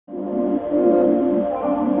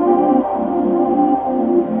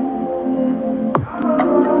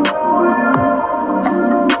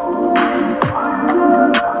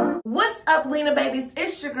What's up, Lena Babies?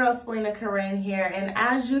 It's your girl Lena Corinne here, and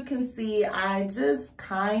as you can see, I just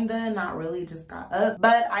not really just got up,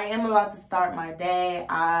 but I am about to start my day.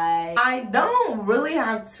 I don't really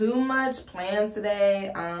have too much planned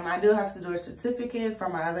today. I do have to do a certificate for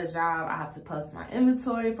my other job. I have to post my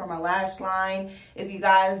inventory for my lash line. If you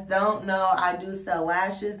guys don't know, I do sell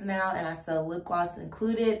lashes now, and I sell lip gloss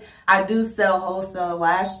included. I do sell wholesale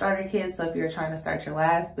lash starter kits, so if you're trying to start your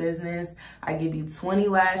lash business, I give you 20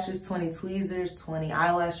 lashes, 20 tweezers, 20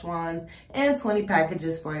 eyelash wands, and 20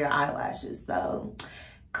 packages for your eyelashes. So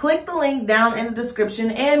click the link down in the description,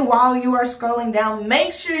 and while you are scrolling down,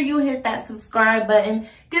 make sure you hit that subscribe button,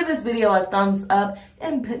 give this video a thumbs up,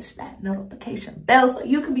 and push that notification bell so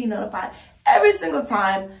you can be notified every single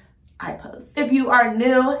time I post. If you are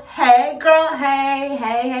new, hey girl,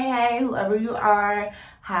 hey, whoever you are,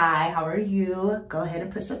 hi, how are you? Go ahead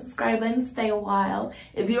and push the subscribe button, stay a while.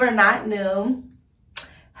 If you are not new,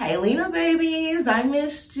 hey Lena Babies, I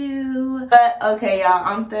missed you. But okay, y'all,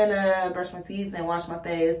 I'm finna brush my teeth and wash my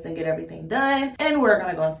face and get everything done, and we're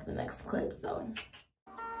gonna go into the next clip. So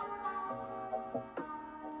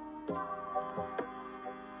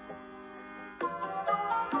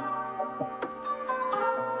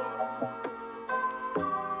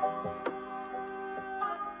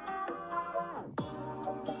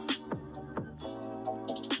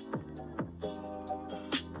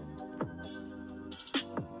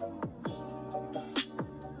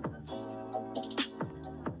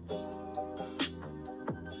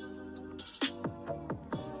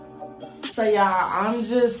y'all, I'm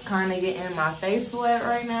just kind of getting my face wet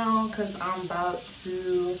right now because I'm about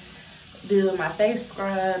to do my face scrub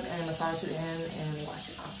and massage it in and wash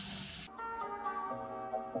it off.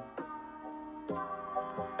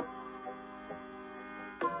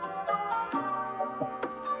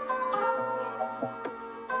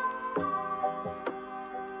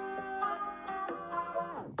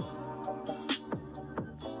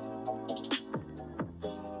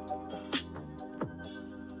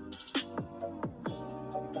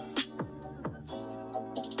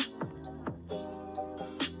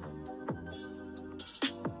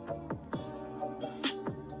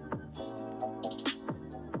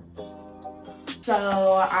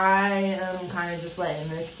 So I am kind of just letting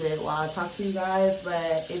this sit while I talk to you guys,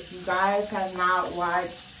 but if you guys have not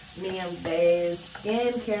watched me and Bay's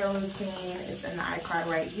skincare routine, it's in the iCard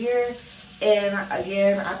right here. And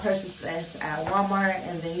again, I purchased this at Walmart,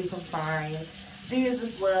 and then you can find these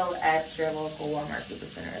as well at your local Walmart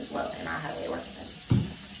Supercenter as well, and I highly recommend.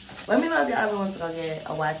 Let me know if y'all ever want to go get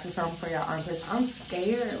a wax or something for your armpits. I'm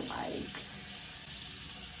scared, like,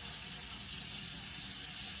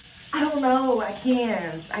 I don't know, I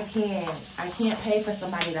can't pay for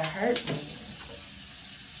somebody to hurt me.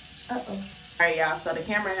 Uh-oh. All right, y'all, so the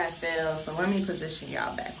camera has failed, so let me position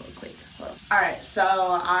y'all back real quick. All right, so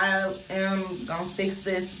I am gonna fix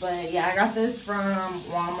this, but yeah, I got this from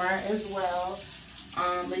Walmart as well.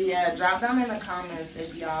 But yeah, drop down in the comments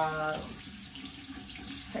if y'all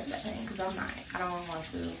take that thing, because I'm not, I don't want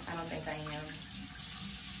to, I don't think I am.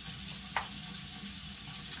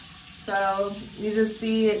 So you just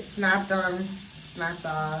see it snapped on, snapped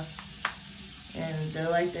off, and do it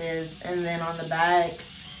like this. And then on the back,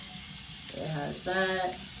 it has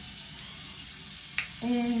that.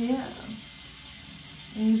 And yeah,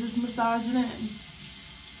 and you just massage it in. It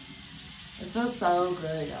feels so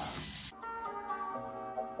good, y'all.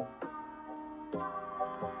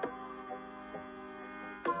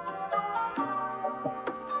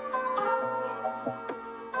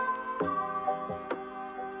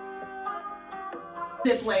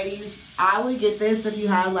 Tip, ladies, I would get this if you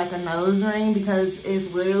have like a nose ring, because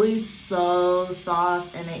it's literally so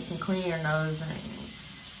soft and it can clean your nose ring.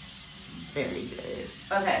 Very good.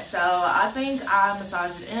 Okay, so I think I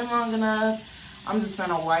massaged it in long enough. I'm just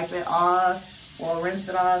gonna wipe it off, or rinse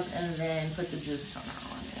it off, and then put the juice toner on it.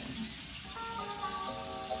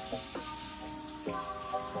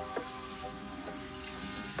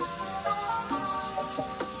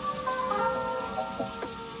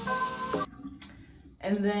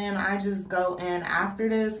 And then I just go in after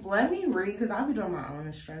this. Let me read, because I'll be doing my own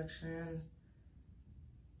instructions.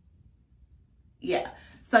 Yeah,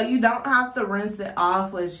 so you don't have to rinse it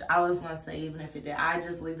off, which I was gonna say even if it did. I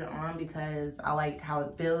just leave it on because I like how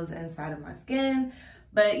it feels inside of my skin.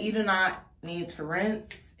 But you do not need to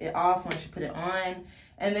rinse it off once you put it on.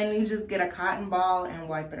 And then you just get a cotton ball and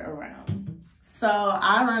wipe it around. So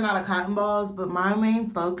I ran out of cotton balls, but my main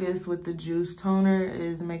focus with the juice toner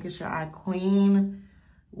is making sure I clean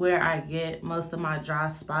where I get most of my dry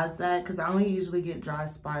spots at, because I only usually get dry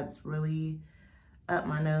spots really up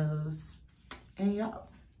my nose. And y'all,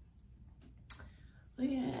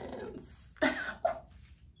 yes.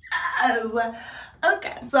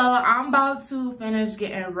 Okay, so I'm about to finish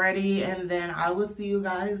getting ready, and then I will see you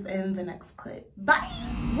guys in the next clip. Bye.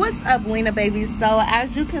 What's up, Lena Babies? So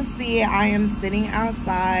as you can see, I am sitting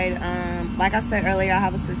outside. Like I said earlier, I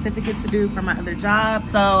have a certificate to do for my other job,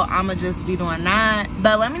 so I'ma just be doing that.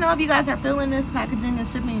 But let me know if you guys are feeling this packaging and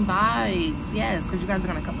shipping vibes. Yes, because you guys are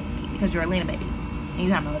gonna come with me because you're a Lena baby and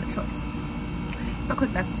you have no other choice. So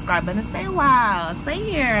click that subscribe button, stay a while, stay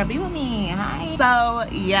here, be with me. Hi. So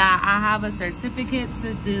yeah, I have a certificate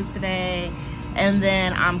to do today, and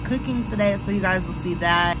then I'm cooking today, so you guys will see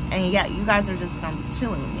that. And yeah, you guys are just gonna be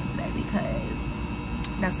chilling with me today because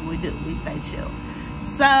that's what we do, we stay chill.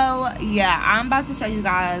 So yeah, I'm about to show you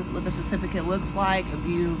guys what the certificate looks like. If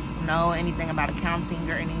you know anything about accounting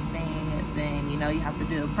or anything, then you know you have to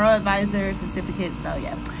do a pro advisor certificate. So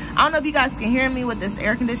yeah, I don't know if you guys can hear me with this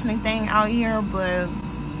air conditioning thing out here, but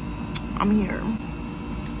I'm here.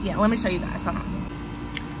 Yeah, let me show you guys. Hold on.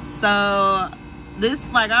 So this,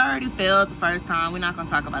 like, I already failed the first time. We're not gonna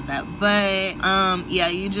talk about that, but yeah,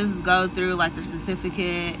 you just go through like the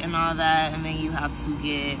certificate and all that, and then you have to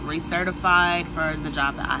get recertified for the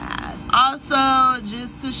job that I have. Also,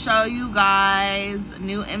 just to show you guys,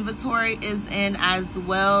 new inventory is in as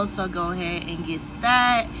well, so go ahead and get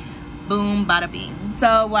that. Boom, bada bing.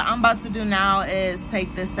 So what I'm about to do now is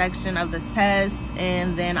take this section of this test,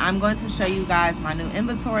 and then I'm going to show you guys my new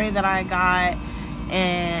inventory that I got.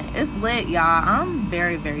 And it's lit, y'all. I'm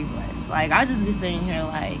very, very blessed. Like, I just be sitting here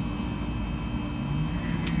like,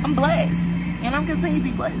 I'm blessed. And I'm continuing to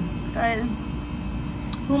be blessed because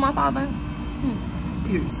who my father?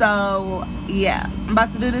 So, yeah. I'm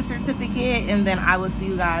about to do the certificate, and then I will see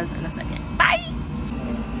you guys in a second. Bye!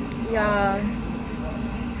 Y'all,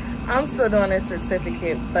 I'm still doing this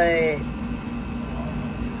certificate, but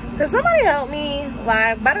can somebody help me?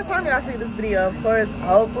 Like, by the time y'all see this video, of course,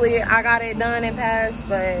 hopefully I got it done and passed,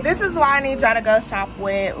 but this is why I need y'all to go shop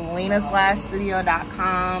with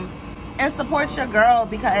lenasstudio.com and support your girl,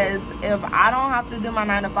 because if I don't have to do my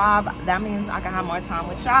 9 to 5, that means I can have more time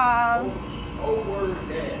with y'all.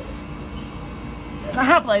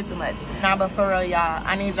 I play too much. Nah, but for real, y'all,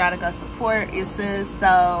 I need y'all to go support your sis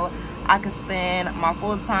so I can spend my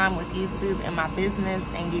full time with YouTube and my business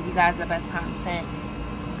and give you guys the best content,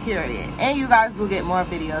 period. And you guys will get more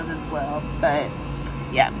videos as well. But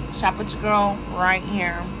yeah, shop with your girl right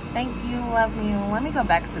here. Thank you, love you. Let me go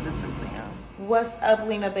back to the exam. What's up,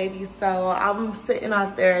 Lena Babiieess? So I'm sitting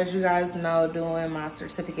out there, as you guys know, doing my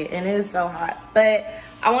certificate, and it is so hot. But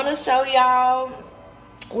I want to show y'all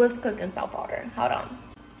what's cooking so far. Hold on.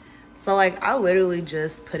 So like, I literally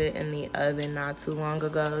just put it in the oven not too long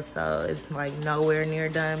ago, so it's like nowhere near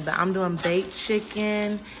done. But I'm doing baked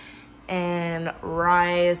chicken and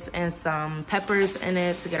rice and some peppers in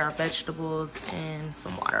it to get our vegetables, and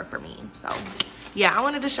some water for me. So yeah, I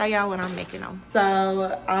wanted to show y'all what I'm making them.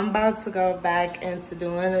 So I'm about to go back into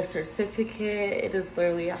doing the certificate. It is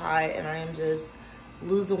literally hot, and I am just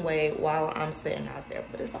losing weight while I'm sitting out there,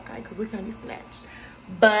 but it's okay because we're gonna be snatched.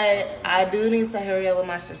 But I do need to hurry up with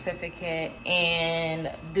my certificate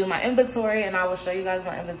and do my inventory, and I will show you guys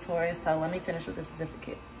my inventory. So let me finish with the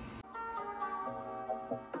certificate.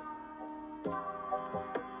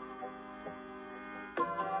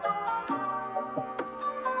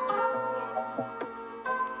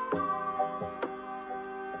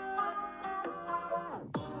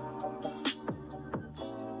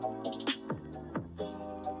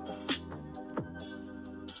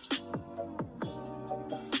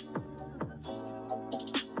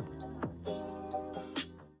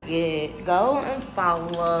 Go and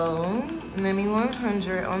follow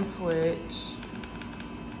Mimi100 on Twitch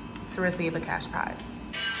to receive a cash prize.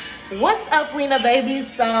 What's up, Lena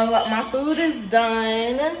Babiieess? So my food is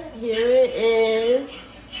done. Here it is.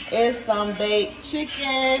 It's some baked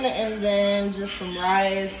chicken and then just some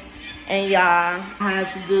rice. And y'all, I had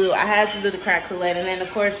to do the crack Kool-Aid, and then of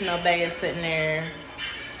course, you know, Bay is sitting there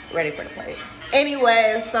ready for the plate.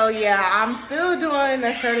 Anyway, so yeah, I'm still doing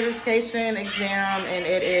the certification exam, and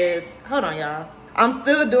it is, hold on y'all. I'm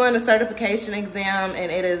still doing the certification exam, and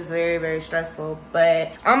it is very, very stressful, but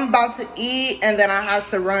I'm about to eat, and then I have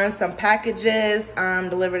to run some packages,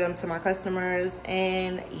 deliver them to my customers,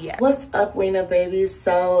 and yeah. What's up, Lena Babiieess?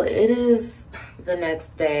 So it is the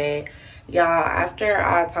next day. Y'all, after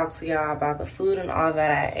I talked to y'all about the food and all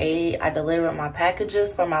that I ate, I delivered my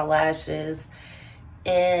packages for my lashes.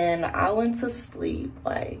 and I went to sleep.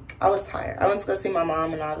 Like, I was tired. I went to go see my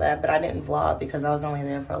mom and all that, but I didn't vlog because I was only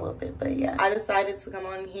there for a little bit. But yeah, I decided to come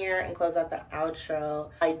on here and close out the outro.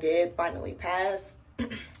 I did finally pass.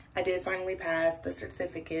 I did finally pass the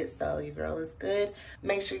certificate, so your girl is good.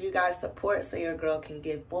 Make sure you guys support so your girl can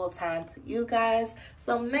give full time to you guys.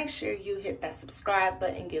 So make sure you hit that subscribe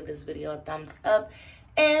button, give this video a thumbs up,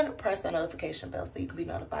 and press the notification bell so you can be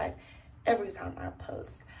notified every time I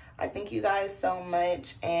post. I thank you guys so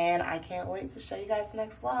much, and I can't wait to show you guys the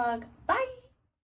next vlog. Bye!